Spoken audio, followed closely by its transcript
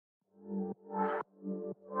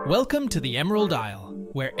Welcome to the Emerald Isle,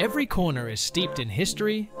 where every corner is steeped in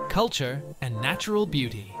history, culture, and natural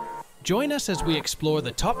beauty. Join us as we explore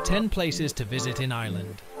the top 10 places to visit in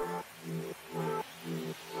Ireland.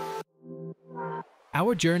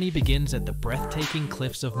 Our journey begins at the breathtaking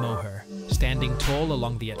cliffs of Moher, standing tall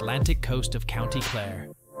along the Atlantic coast of County Clare.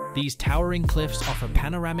 These towering cliffs offer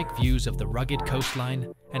panoramic views of the rugged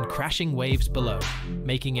coastline and crashing waves below,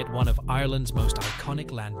 making it one of Ireland's most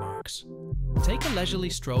iconic landmarks. Take a leisurely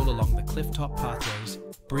stroll along the clifftop pathways,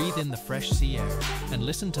 breathe in the fresh sea air, and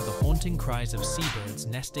listen to the haunting cries of seabirds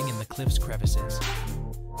nesting in the cliff's crevices.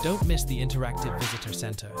 Don't miss the interactive visitor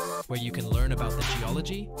center, where you can learn about the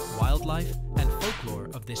geology, wildlife, and folklore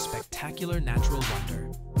of this spectacular natural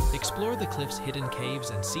wonder. Explore the cliff's hidden caves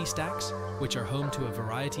and sea stacks, which are home to a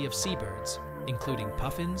variety of seabirds, including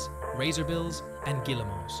puffins, razorbills, and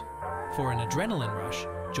guillemots. For an adrenaline rush,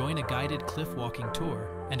 join a guided cliff walking tour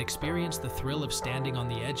and experience the thrill of standing on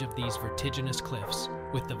the edge of these vertiginous cliffs,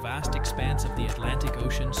 with the vast expanse of the Atlantic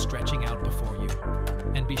Ocean stretching out before you.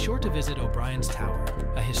 And be sure to visit O'Brien's Tower,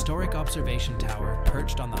 a historic observation tower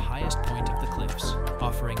perched on the highest point of the cliffs,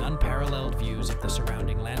 offering unparalleled views of the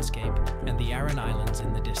surrounding landscape and the Aran Islands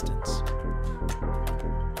in the distance.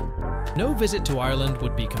 No visit to Ireland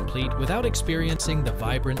would be complete without experiencing the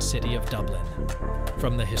vibrant city of Dublin.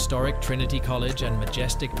 From the historic Trinity College and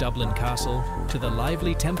majestic Dublin Castle to the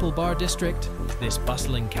lively Temple Bar district, this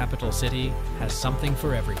bustling capital city has something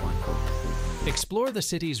for everyone. Explore the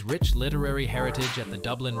city's rich literary heritage at the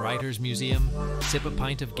Dublin Writers' Museum, sip a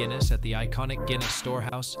pint of Guinness at the iconic Guinness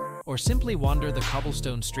Storehouse, or simply wander the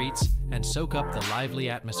cobblestone streets and soak up the lively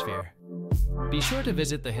atmosphere. Be sure to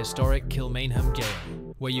visit the historic Kilmainham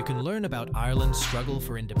Jail, where you can learn about Ireland's struggle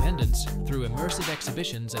for independence through immersive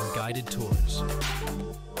exhibitions and guided tours.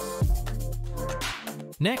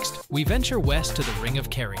 Next, we venture west to the Ring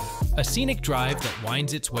of Kerry, a scenic drive that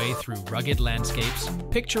winds its way through rugged landscapes,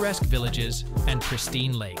 picturesque villages, and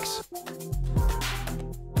pristine lakes.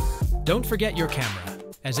 Don't forget your camera,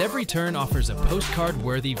 as every turn offers a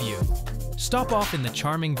postcard-worthy view. Stop off in the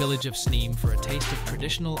charming village of Sneem for a taste of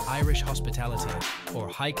traditional Irish hospitality, or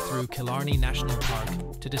hike through Killarney National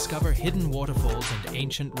Park to discover hidden waterfalls and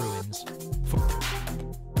ancient ruins.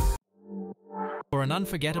 For an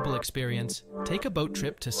unforgettable experience, take a boat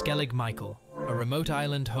trip to Skellig Michael, a remote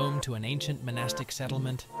island home to an ancient monastic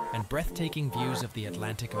settlement and breathtaking views of the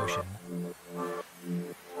Atlantic Ocean.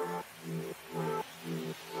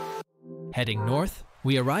 Heading north,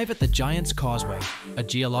 we arrive at the Giant's Causeway, a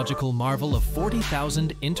geological marvel of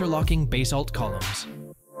 40,000 interlocking basalt columns.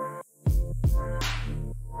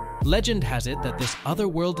 Legend has it that this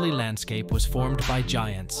otherworldly landscape was formed by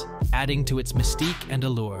giants, adding to its mystique and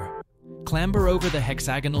allure. Clamber over the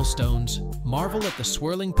hexagonal stones, marvel at the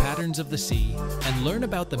swirling patterns of the sea, and learn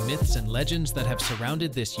about the myths and legends that have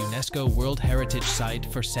surrounded this UNESCO World Heritage Site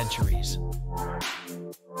for centuries.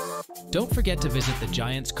 Don't forget to visit the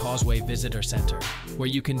Giant's Causeway Visitor Center, where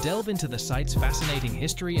you can delve into the site's fascinating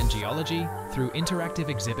history and geology through interactive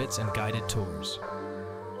exhibits and guided tours.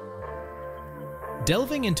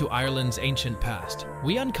 Delving into Ireland's ancient past,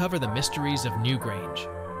 we uncover the mysteries of Newgrange.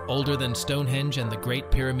 Older than Stonehenge and the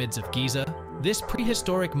Great Pyramids of Giza, this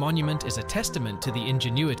prehistoric monument is a testament to the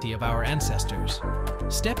ingenuity of our ancestors.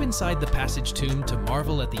 Step inside the passage tomb to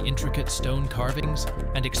marvel at the intricate stone carvings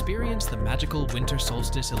and experience the magical winter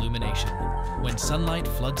solstice illumination, when sunlight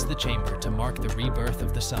floods the chamber to mark the rebirth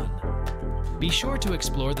of the sun. Be sure to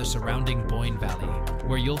explore the surrounding Boyne Valley,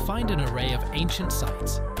 where you'll find an array of ancient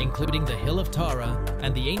sites, including the Hill of Tara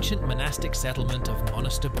and the ancient monastic settlement of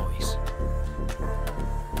Monasterboice.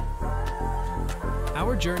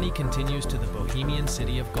 Our journey continues to the bohemian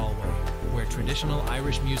city of Galway, where traditional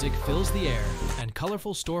Irish music fills the air and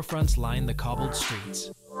colorful storefronts line the cobbled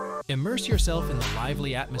streets. Immerse yourself in the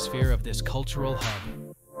lively atmosphere of this cultural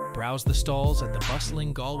hub. Browse the stalls at the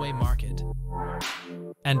bustling Galway market.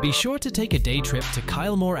 And be sure to take a day trip to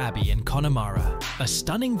Kylemore Abbey in Connemara, a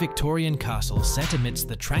stunning Victorian castle set amidst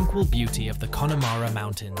the tranquil beauty of the Connemara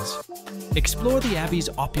Mountains. Explore the Abbey's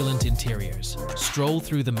opulent interiors, stroll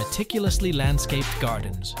through the meticulously landscaped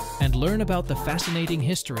gardens, and learn about the fascinating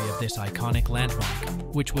history of this iconic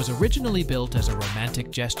landmark, which was originally built as a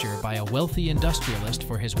romantic gesture by a wealthy industrialist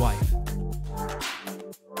for his wife.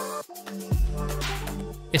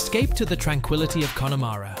 Escape to the tranquility of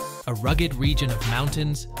Connemara, a rugged region of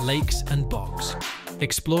mountains, lakes, and bogs.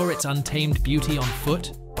 Explore its untamed beauty on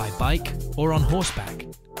foot, by bike, or on horseback,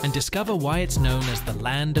 and discover why it's known as the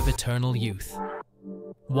Land of Eternal Youth.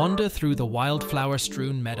 Wander through the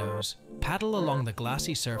wildflower-strewn meadows, paddle along the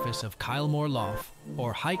glassy surface of Kylemore Lough,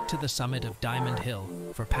 or hike to the summit of Diamond Hill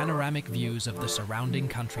for panoramic views of the surrounding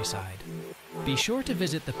countryside. Be sure to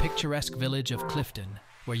visit the picturesque village of Clifton,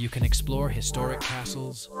 where you can explore historic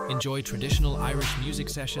castles, enjoy traditional Irish music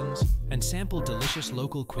sessions, and sample delicious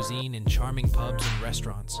local cuisine in charming pubs and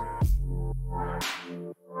restaurants.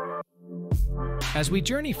 As we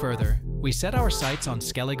journey further, we set our sights on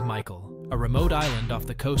Skellig Michael, a remote island off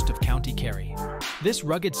the coast of County Kerry. This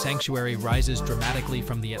rugged sanctuary rises dramatically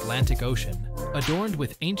from the Atlantic Ocean, adorned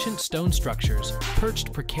with ancient stone structures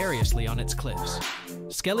perched precariously on its cliffs.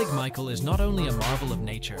 Skellig Michael is not only a marvel of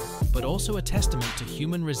nature, but also a testament to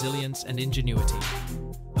human resilience and ingenuity.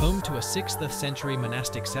 Home to a 6th century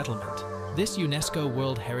monastic settlement, this UNESCO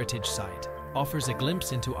World Heritage Site offers a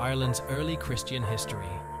glimpse into Ireland's early Christian history.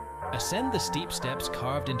 Ascend the steep steps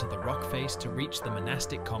carved into the rock face to reach the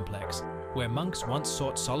monastic complex, where monks once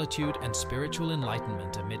sought solitude and spiritual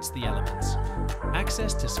enlightenment amidst the elements.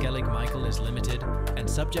 Access to Skellig Michael is limited and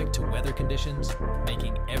subject to weather conditions,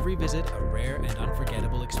 making every visit a rare and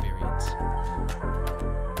unforgettable experience.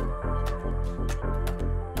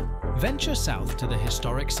 Venture south to the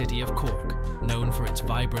historic city of Cork, known for its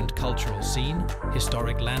vibrant cultural scene,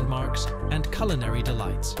 historic landmarks, and culinary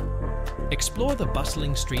delights. Explore the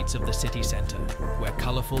bustling streets of the city centre, where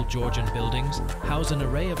colourful Georgian buildings house an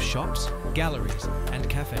array of shops, galleries, and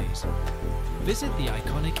cafes. Visit the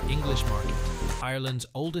iconic English Market, Ireland's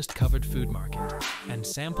oldest covered food market, and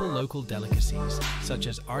sample local delicacies such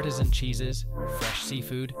as artisan cheeses, fresh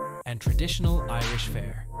seafood, and traditional Irish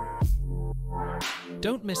fare.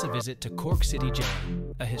 Don't miss a visit to Cork City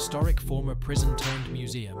Jail, a historic former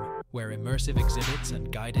prison-turned-museum, where immersive exhibits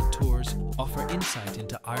and guided tours offer insight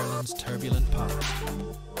into Ireland's turbulent past.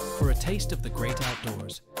 For a taste of the great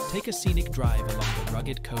outdoors, take a scenic drive along the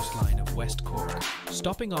rugged coastline of West Cork,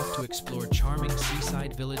 stopping off to explore charming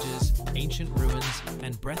seaside villages, ancient ruins,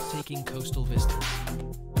 and breathtaking coastal vistas.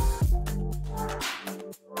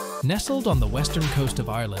 Nestled on the western coast of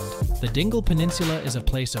Ireland, the Dingle Peninsula is a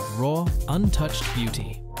place of raw, untouched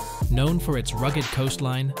beauty. Known for its rugged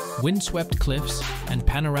coastline, windswept cliffs, and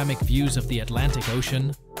panoramic views of the Atlantic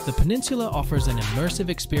Ocean, the peninsula offers an immersive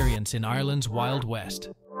experience in Ireland's Wild West.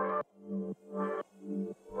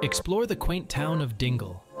 Explore the quaint town of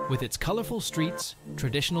Dingle, with its colourful streets,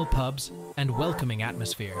 traditional pubs, and welcoming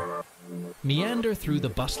atmosphere. Meander through the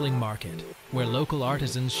bustling market, where local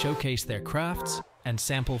artisans showcase their crafts and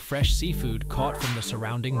sample fresh seafood caught from the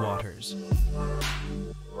surrounding waters.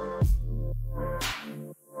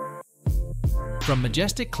 From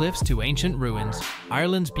majestic cliffs to ancient ruins,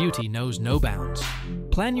 Ireland's beauty knows no bounds.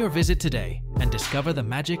 Plan your visit today and discover the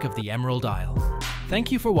magic of the Emerald Isle.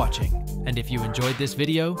 Thank you for watching, and if you enjoyed this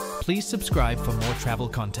video, please subscribe for more travel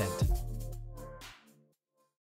content.